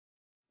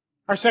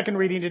Our second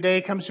reading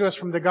today comes to us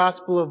from the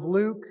Gospel of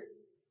Luke,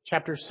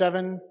 chapter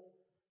 7,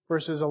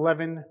 verses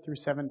 11 through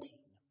 17.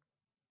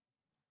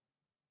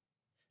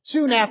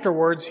 Soon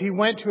afterwards, he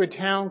went to a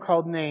town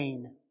called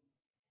Nain,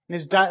 and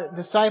his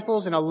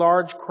disciples and a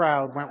large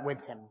crowd went with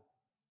him.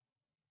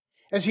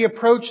 As he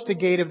approached the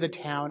gate of the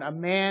town, a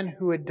man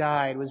who had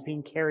died was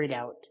being carried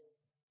out.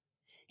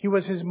 He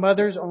was his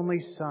mother's only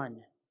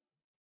son,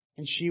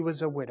 and she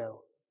was a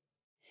widow.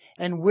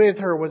 And with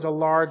her was a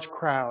large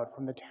crowd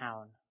from the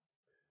town.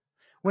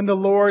 When the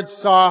Lord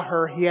saw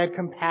her, he had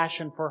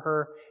compassion for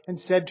her and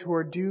said to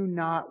her, "Do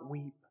not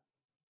weep."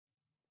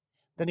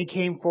 Then he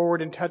came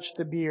forward and touched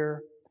the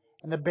bier,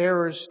 and the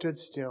bearers stood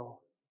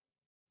still.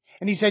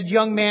 And he said,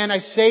 "Young man, I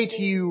say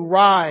to you,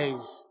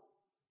 rise."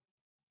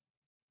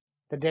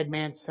 The dead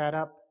man sat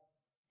up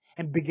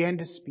and began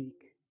to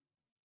speak,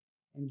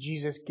 and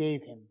Jesus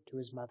gave him to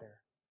his mother.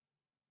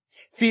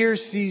 Fear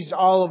seized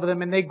all of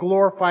them, and they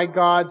glorified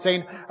God,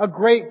 saying, "A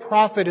great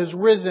prophet has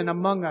risen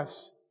among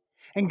us,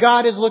 and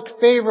God has looked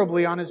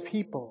favorably on His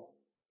people."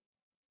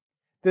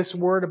 This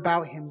word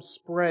about Him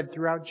spread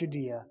throughout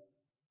Judea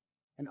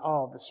and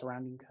all the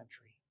surrounding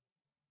country.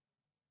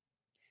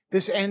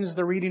 This ends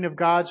the reading of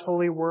God's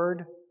holy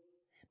word.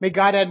 May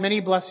God add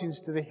many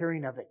blessings to the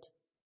hearing of it.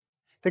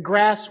 The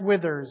grass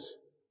withers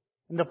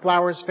and the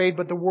flowers fade,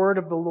 but the word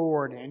of the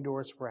Lord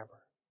endures forever.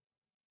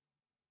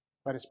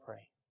 Let us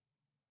pray.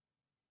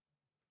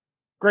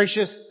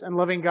 Gracious and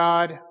loving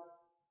God,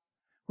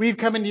 we've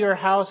come into your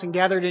house and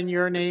gathered in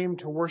your name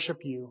to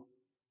worship you.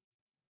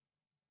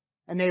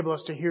 Enable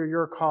us to hear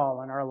your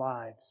call in our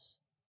lives.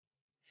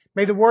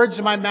 May the words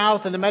of my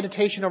mouth and the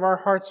meditation of our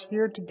hearts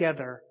here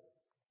together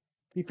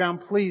be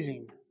found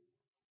pleasing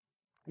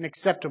and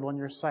acceptable in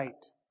your sight.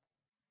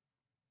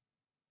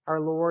 Our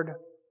Lord,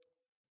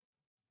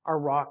 our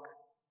rock,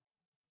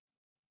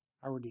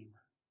 our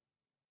Redeemer.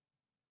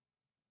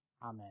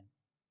 Amen.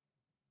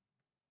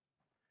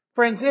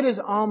 Friends, it is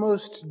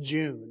almost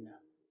June.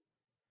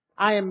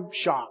 I am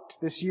shocked.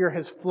 This year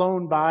has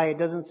flown by.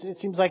 It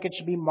seems like it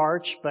should be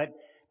March, but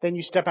then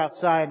you step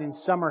outside and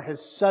summer has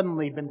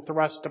suddenly been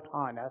thrust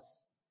upon us.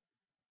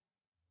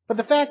 But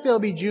the fact that it'll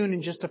be June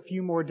in just a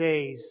few more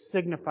days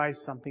signifies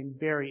something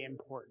very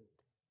important.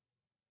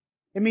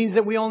 It means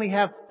that we only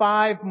have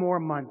 5 more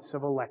months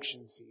of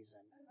election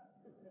season.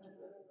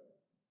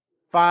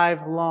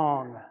 5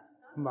 long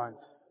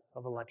months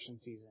of election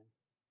season.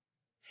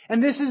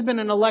 And this has been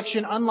an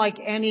election unlike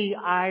any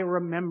I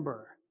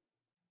remember.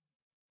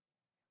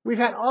 We've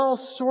had all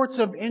sorts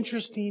of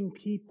interesting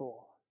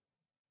people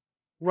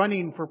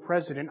running for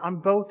president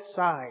on both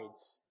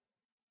sides.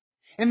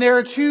 And there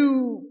are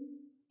 2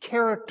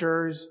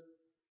 characters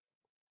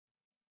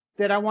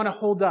that I want to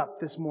hold up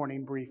this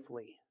morning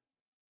briefly.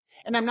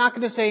 And I'm not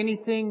going to say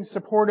anything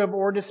supportive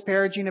or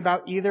disparaging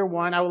about either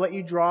one. I will let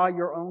you draw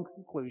your own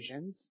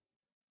conclusions.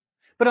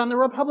 But on the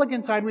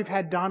Republican side, we've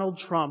had Donald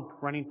Trump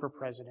running for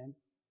president.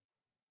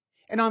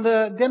 And on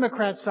the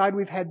Democrat side,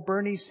 we've had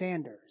Bernie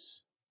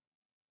Sanders.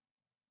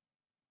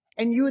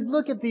 And you would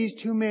look at these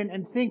 2 men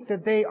and think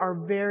that they are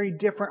very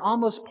different,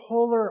 almost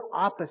polar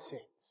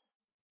opposites.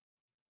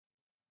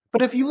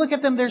 But if you look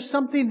at them, there's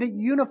something that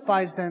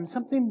unifies them,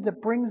 something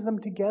that brings them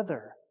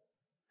together.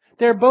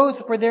 They're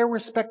both, for their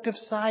respective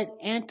side,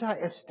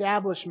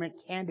 anti-establishment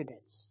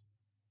candidates.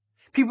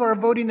 People are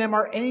voting them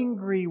are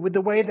angry with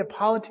the way that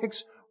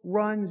politics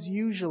runs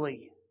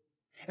usually.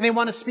 And they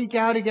want to speak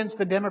out against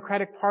the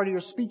Democratic Party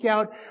or speak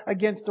out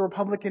against the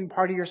Republican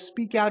Party or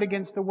speak out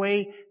against the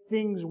way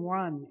things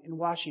run in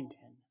Washington.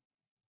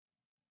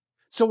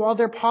 So while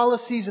their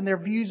policies and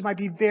their views might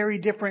be very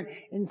different,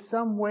 in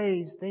some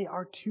ways they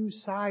are 2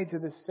 sides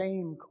of the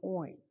same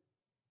coin.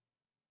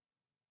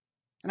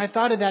 And I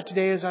thought of that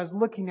today as I was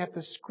looking at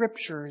the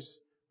scriptures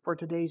for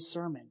today's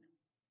sermon.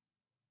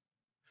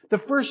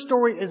 The first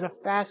story is a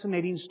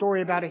fascinating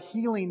story about a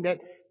healing that,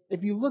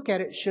 if you look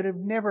at it, should have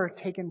never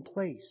taken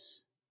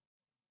place.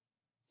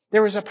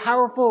 There was a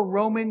powerful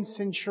Roman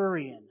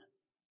centurion.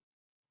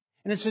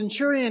 And a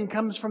centurion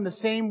comes from the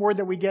same word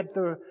that we get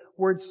the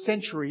word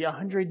century,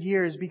 100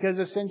 years, because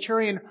a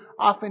centurion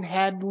often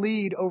had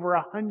lead over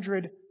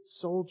 100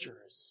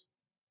 soldiers.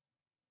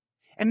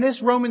 And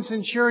this Roman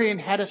centurion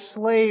had a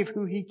slave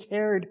who he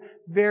cared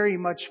very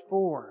much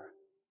for,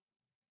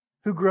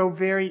 who grew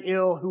very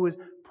ill, who was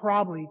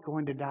probably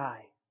going to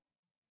die.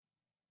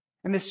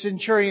 And the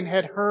centurion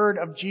had heard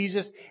of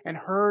Jesus and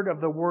heard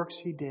of the works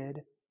He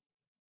did.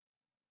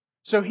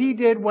 So he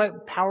did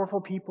what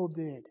powerful people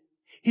did.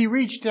 He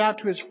reached out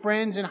to his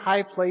friends in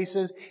high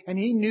places, and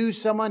he knew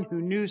someone who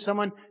knew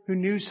someone who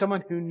knew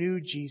someone who knew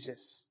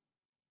Jesus.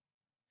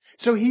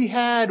 So he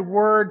had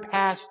word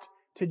passed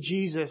to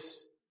Jesus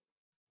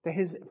that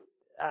his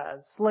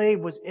slave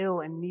was ill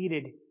and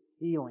needed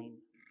healing.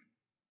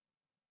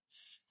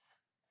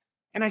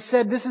 And I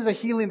said this is a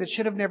healing that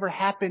should have never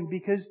happened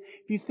because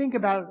if you think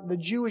about it, the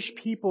Jewish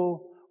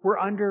people were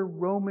under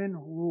Roman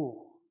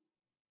rule.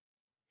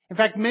 In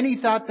fact, many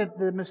thought that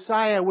the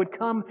Messiah would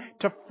come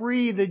to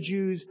free the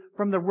Jews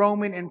from the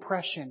Roman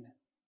oppression.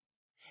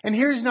 And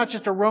here's not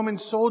just a Roman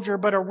soldier,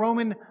 but a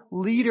Roman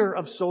leader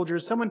of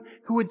soldiers, someone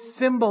who would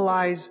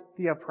symbolize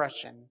the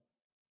oppression.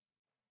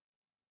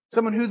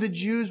 Someone who the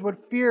Jews would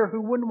fear,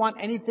 who wouldn't want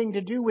anything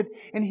to do with.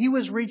 And he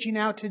was reaching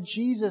out to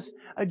Jesus,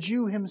 a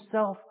Jew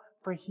himself,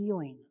 for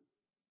healing.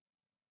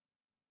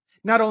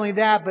 Not only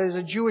that, but as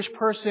a Jewish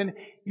person,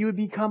 you would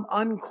become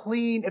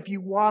unclean if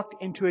you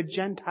walked into a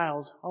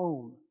Gentile's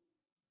home.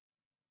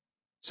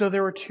 So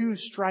there were two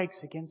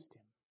strikes against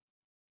him.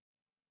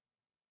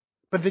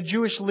 But the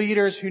Jewish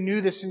leaders who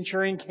knew the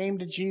centurion came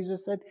to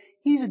Jesus and said,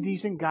 he's a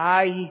decent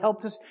guy. He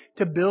helped us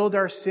to build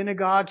our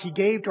synagogue. He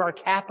gave to our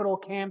capital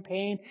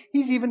campaign.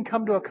 He's even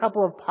come to a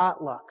couple of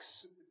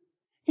potlucks.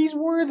 He's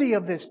worthy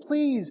of this.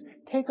 Please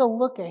take a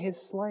look at his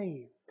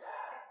slave.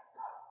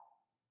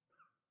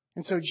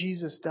 And so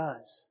Jesus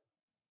does.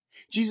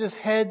 Jesus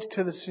heads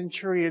to the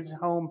centurion's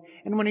home,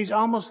 and when he's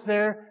almost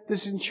there, the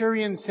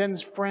centurion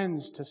sends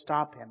friends to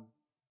stop him.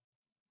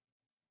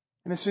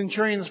 And the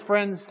centurion's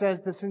friend says,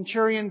 the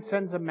centurion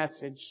sends a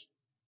message.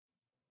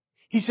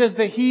 He says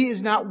that he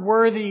is not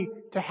worthy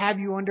to have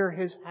you under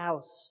his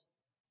house,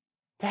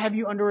 to have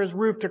you under his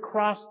roof, to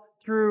cross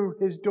through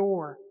his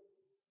door.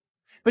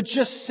 But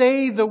just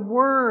say the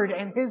word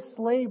and his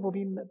slave will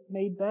be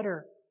made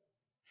better.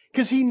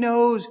 Because he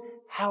knows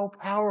how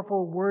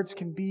powerful words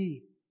can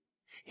be.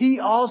 He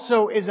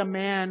also is a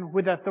man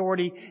with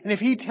authority. And if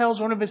he tells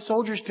one of his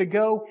soldiers to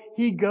go,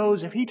 he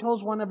goes. If he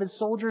tells one of his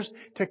soldiers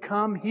to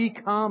come, he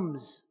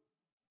comes.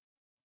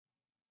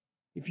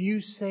 If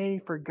you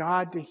say for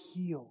God to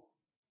heal,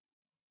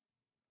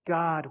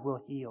 God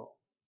will heal.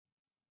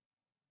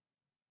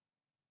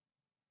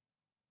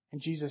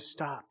 And Jesus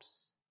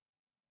stops.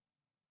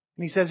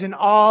 And he says, in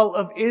all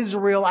of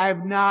Israel, I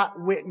have not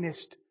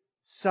witnessed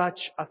such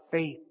a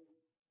faith.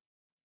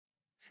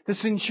 The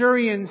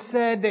centurion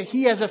said that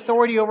he has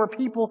authority over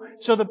people,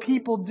 so the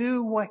people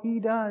do what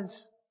he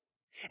does.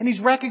 And he's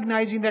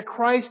recognizing that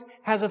Christ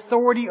has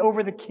authority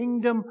over the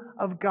kingdom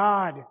of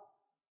God.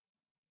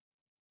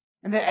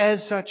 And that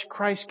as such,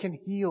 Christ can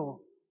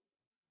heal.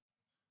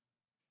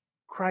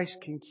 Christ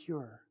can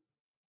cure.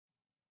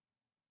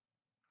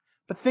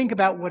 But think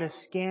about what a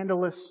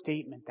scandalous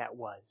statement that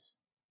was.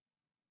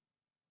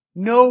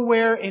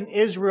 Nowhere in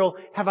Israel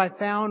have I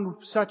found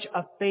such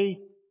a faith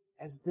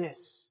as this.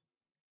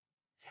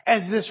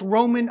 As this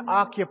Roman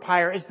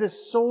occupier, as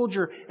this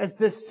soldier, as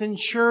this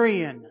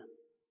centurion.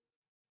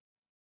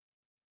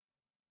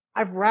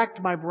 I've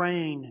racked my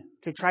brain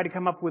to try to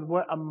come up with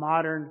what a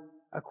modern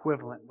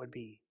equivalent would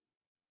be.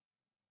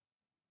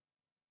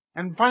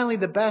 And finally,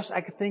 the best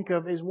I could think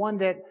of is one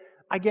that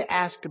I get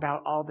asked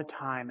about all the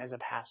time as a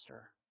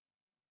pastor.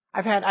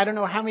 I've had, I don't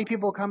know how many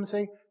people come and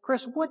say,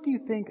 Chris, what do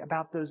you think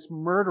about those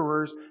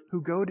murderers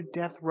who go to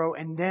death row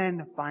and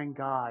then find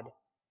God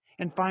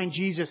and find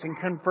Jesus and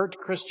convert to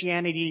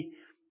Christianity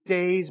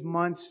days,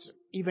 months,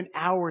 even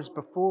hours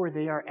before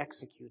they are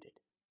executed?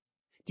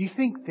 Do you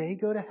think they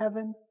go to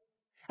heaven?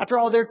 After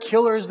all, they're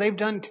killers. They've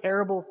done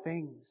terrible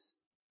things.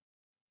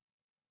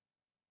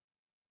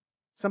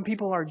 Some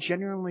people are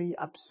genuinely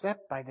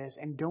upset by this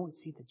and don't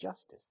see the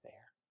justice there.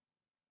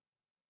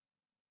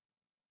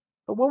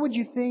 But what would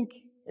you think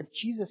if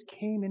Jesus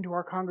came into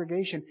our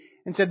congregation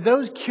and said,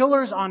 those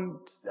killers on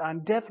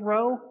death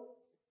row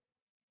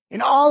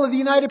in all of the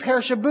United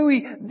Parish of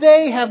Bowie,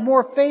 they have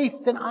more faith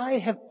than I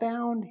have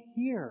found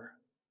here?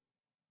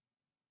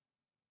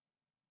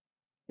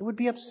 It would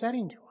be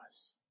upsetting to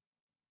us.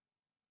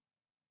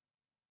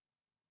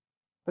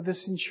 But the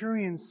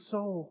centurion's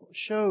soul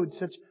showed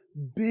such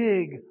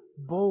big,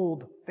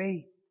 bold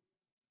faith.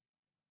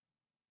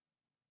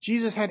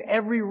 Jesus had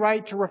every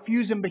right to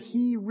refuse him, but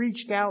he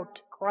reached out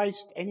to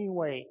Christ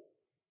anyway.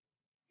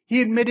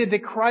 He admitted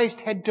that Christ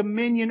had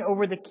dominion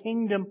over the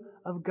kingdom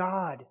of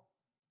God.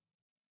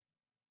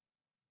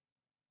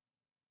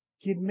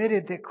 He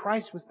admitted that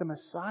Christ was the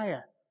Messiah,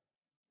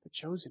 the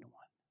chosen one.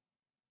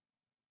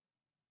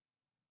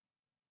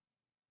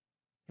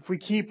 If we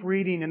keep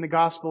reading in the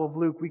Gospel of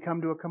Luke, we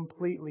come to a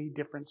completely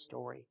different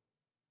story.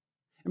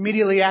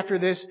 Immediately after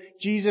this,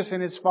 Jesus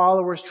and his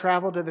followers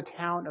traveled to the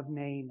town of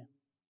Nain.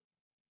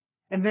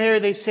 And there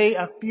they say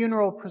a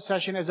funeral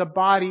procession as a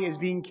body is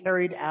being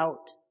carried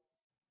out.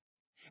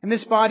 And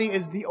this body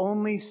is the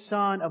only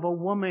son of a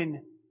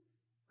woman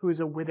who is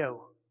a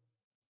widow.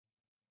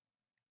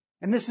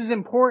 And this is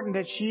important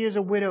that she is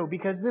a widow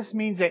because this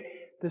means that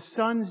the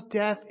son's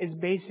death is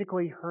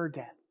basically her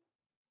death.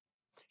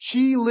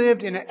 She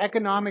lived in an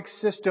economic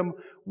system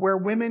where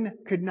women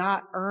could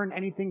not earn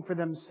anything for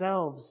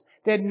themselves.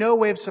 They had no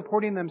way of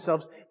supporting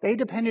themselves. They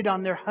depended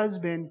on their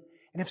husband.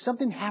 And if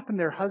something happened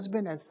to their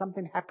husband as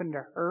something happened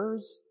to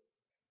hers,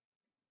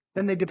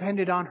 then they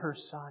depended on her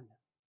son.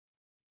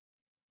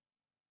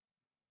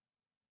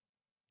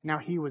 Now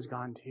he was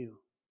gone too.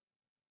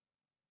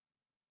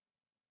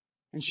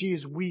 And she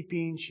is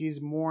weeping, she is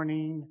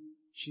mourning,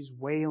 she's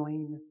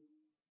wailing.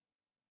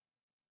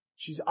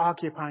 She's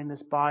occupying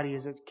this body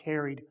as it's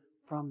carried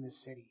from the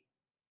city.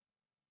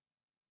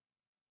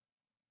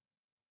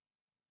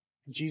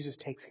 And Jesus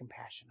takes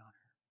compassion on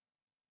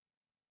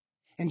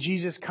her. And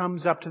Jesus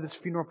comes up to this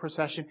funeral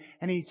procession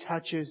and He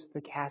touches the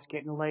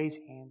casket and lays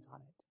hands on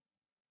it.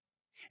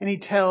 And He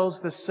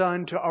tells the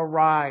son to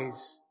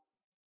arise.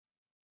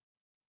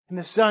 And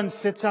the son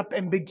sits up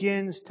and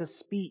begins to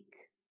speak.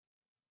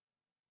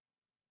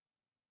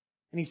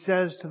 And He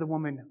says to the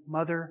woman,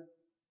 "Mother,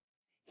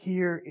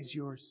 here is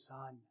your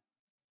son."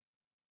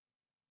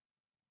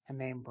 And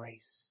they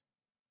embrace.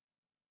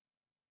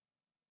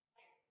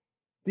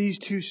 These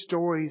two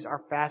stories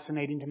are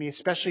fascinating to me,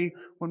 especially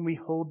when we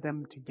hold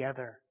them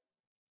together.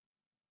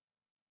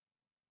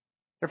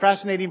 They're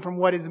fascinating from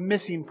what is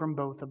missing from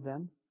both of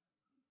them.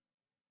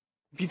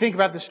 If you think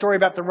about the story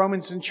about the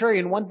Roman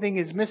centurion, one thing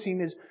is missing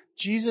is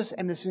Jesus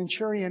and the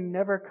centurion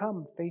never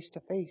come face to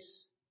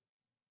face.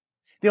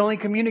 They only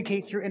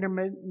communicate through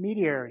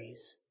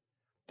intermediaries,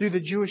 through the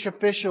Jewish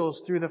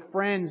officials, through the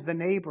friends, the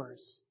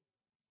neighbors.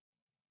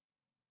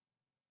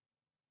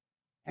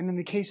 And in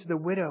the case of the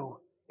widow,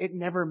 it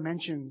never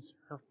mentions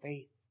her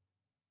faith.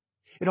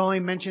 It only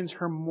mentions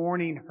her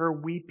mourning, her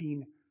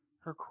weeping,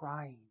 her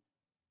crying.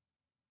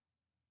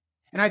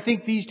 And I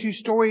think these two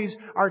stories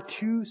are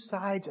two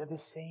sides of the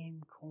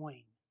same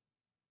coin.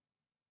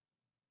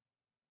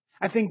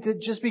 I think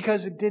that just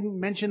because it didn't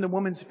mention the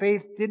woman's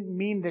faith didn't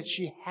mean that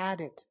she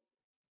had it.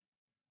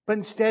 But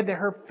instead that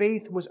her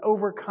faith was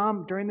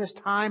overcome during this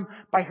time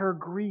by her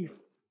grief,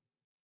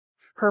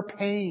 her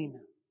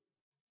pain,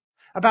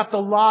 about the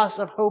loss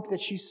of hope that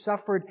she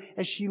suffered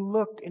as she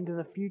looked into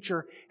the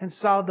future and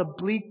saw the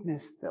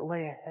bleakness that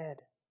lay ahead.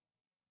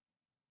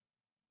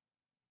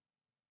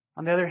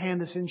 On the other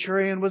hand, the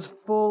centurion was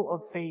full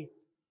of faith.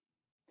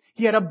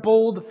 He had a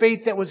bold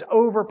faith that was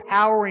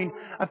overpowering,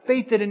 a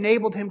faith that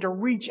enabled him to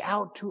reach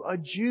out to a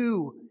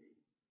Jew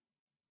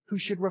who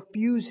should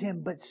refuse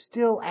him but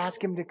still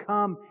ask him to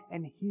come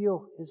and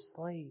heal his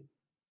slave.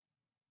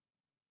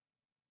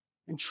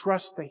 And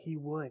trust that he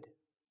would.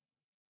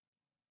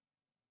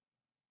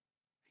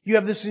 You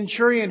have the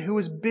centurion who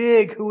was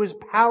big, who was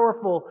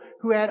powerful,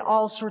 who had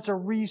all sorts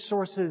of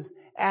resources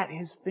at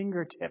his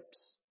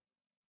fingertips.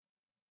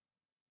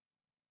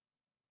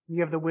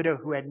 You have the widow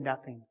who had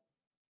nothing.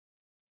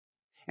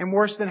 And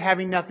worse than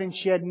having nothing,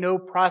 she had no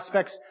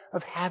prospects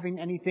of having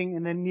anything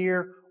in the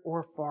near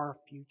or far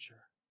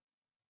future.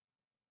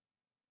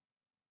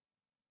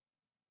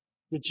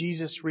 Yet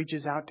Jesus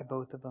reaches out to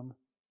both of them.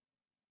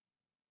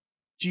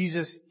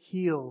 Jesus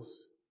heals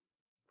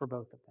for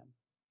both of them.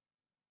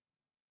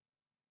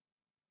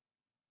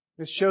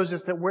 This shows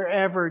us that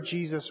wherever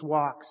Jesus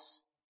walks,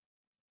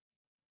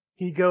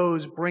 He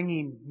goes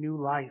bringing new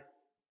life.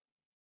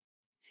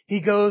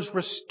 He goes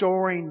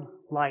restoring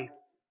life.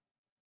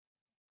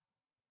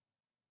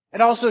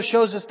 It also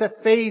shows us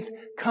that faith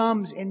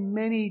comes in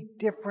many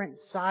different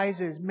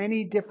sizes,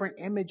 many different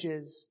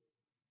images.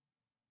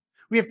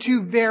 We have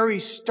two very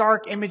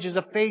stark images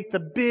of faith, the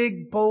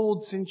big,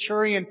 bold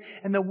centurion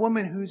and the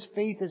woman whose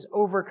faith is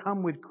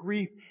overcome with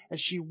grief as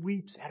she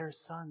weeps at her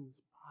son's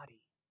body.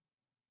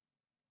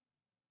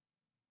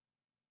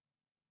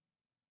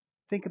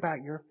 Think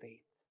about your faith.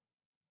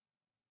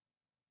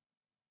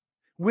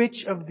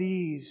 Which of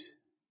these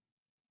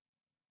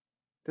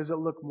does it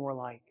look more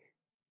like?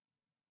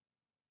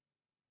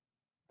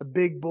 The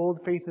big, bold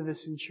faith of the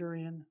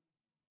centurion?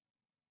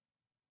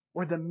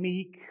 Or the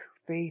meek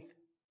faith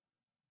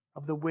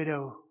of the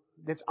widow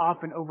that's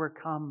often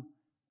overcome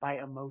by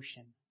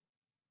emotion?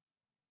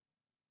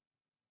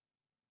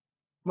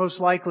 Most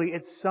likely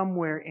it's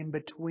somewhere in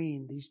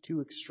between these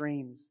two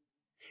extremes.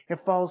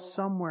 It falls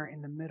somewhere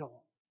in the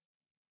middle.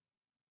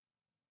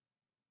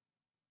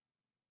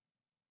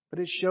 But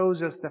it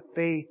shows us that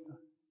faith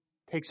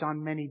takes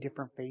on many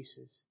different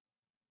faces.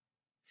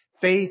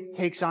 Faith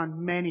takes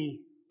on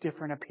many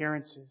different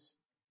appearances.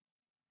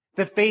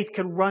 That faith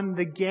can run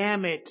the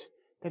gamut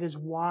that is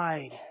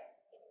wide.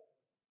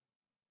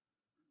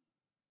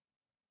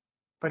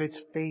 But it's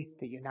faith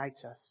that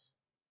unites us.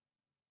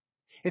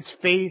 It's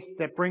faith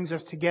that brings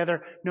us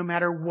together no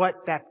matter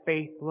what that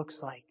faith looks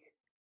like.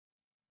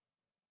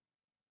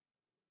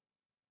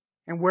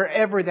 And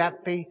wherever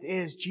that faith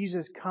is,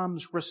 Jesus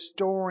comes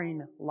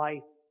restoring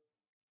life,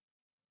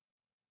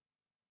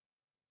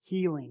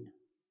 healing,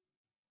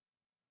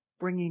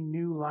 bringing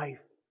new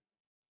life,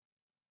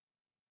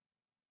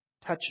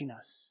 touching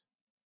us,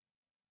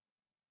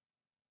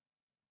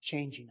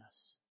 changing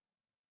us.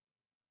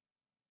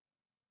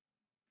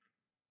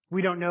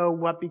 We don't know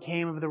what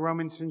became of the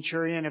Roman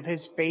centurion, if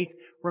his faith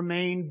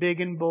remained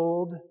big and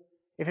bold,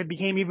 if it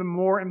became even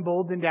more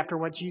emboldened after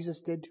what Jesus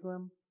did to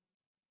him.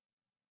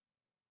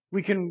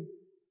 We can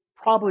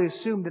probably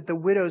assume that the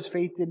widow's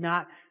faith did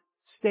not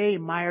stay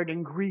mired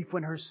in grief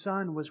when her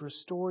son was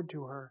restored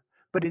to her,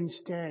 but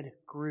instead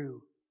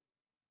grew.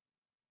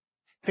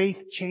 Faith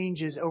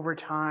changes over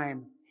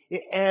time.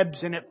 It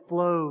ebbs and it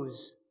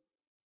flows.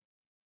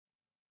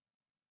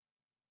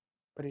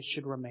 But it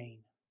should remain.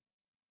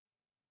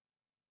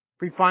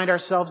 If we find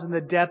ourselves in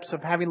the depths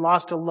of having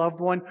lost a loved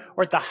one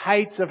or at the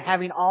heights of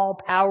having all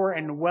power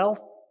and wealth,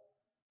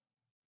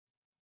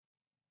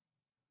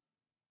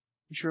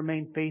 we should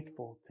remain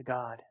faithful to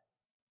God.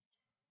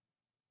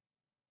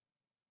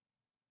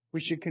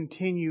 We should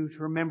continue to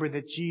remember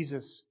that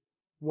Jesus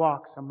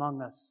walks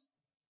among us,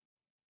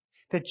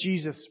 that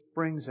Jesus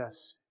brings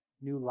us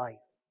new life.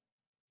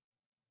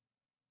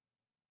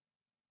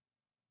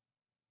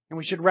 And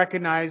we should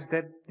recognize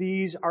that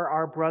these are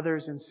our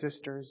brothers and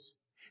sisters.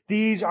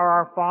 These are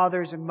our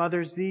fathers and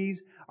mothers.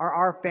 These are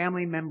our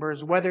family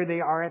members, whether they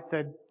are at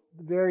the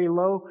very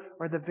low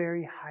or the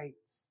very heights.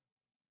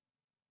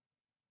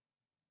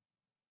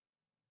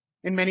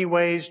 In many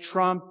ways,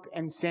 Trump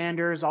and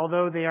Sanders,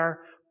 although they are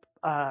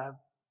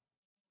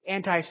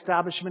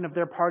anti-establishment of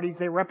their parties,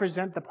 they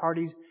represent the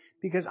parties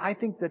because I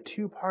think the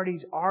two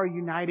parties are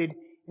united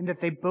in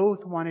that they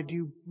both want to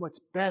do what's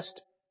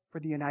best for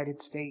the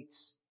United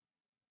States,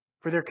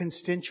 for their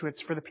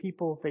constituents, for the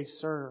people they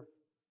serve.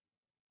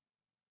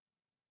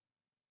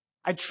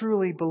 I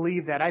truly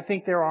believe that. I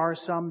think there are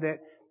some that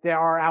they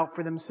are out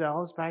for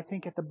themselves, but I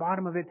think at the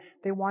bottom of it,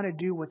 they want to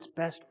do what's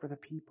best for the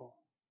people.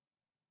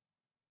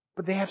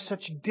 But they have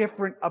such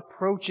different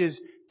approaches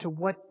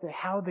to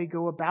how they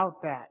go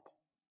about that.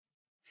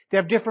 They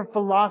have different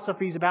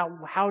philosophies about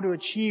how to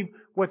achieve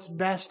what's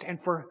best and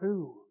for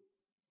who.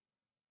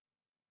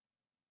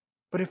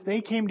 But if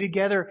they came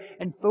together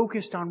and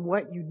focused on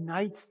what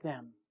unites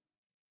them,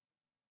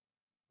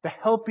 the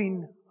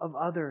helping of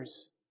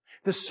others,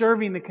 the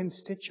serving the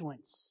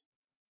constituents,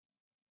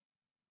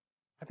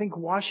 I think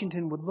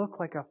Washington would look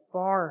like a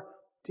far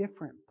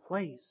different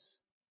place.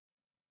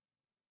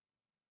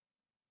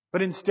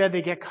 But instead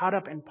they get caught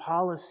up in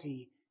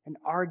policy and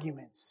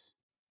arguments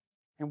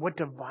and what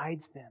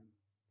divides them.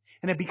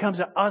 And it becomes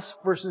a us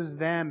versus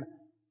them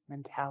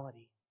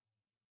mentality.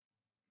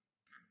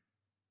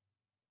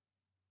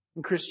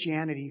 In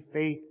Christianity,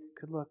 faith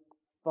could look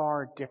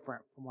far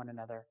different from one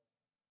another.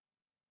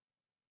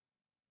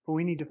 But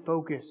we need to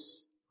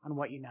focus on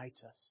what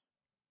unites us.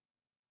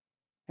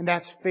 And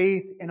that's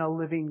faith in a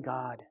living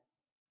God.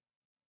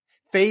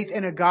 Faith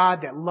in a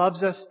God that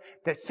loves us,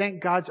 that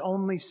sent God's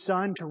only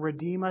Son to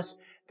redeem us,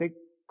 that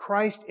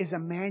Christ is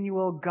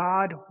Emmanuel,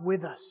 God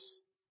with us.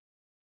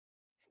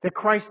 That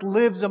Christ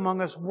lives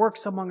among us, works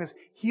among us,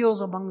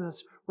 heals among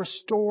us,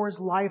 restores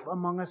life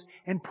among us,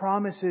 and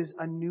promises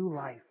a new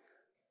life.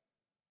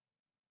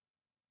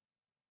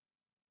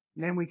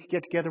 And then we could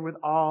get together with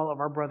all of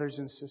our brothers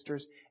and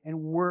sisters and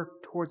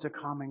work towards a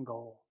common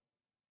goal.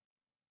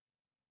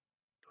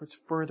 Towards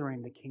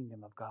furthering the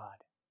kingdom of God.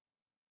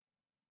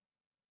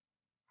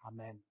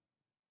 Amen.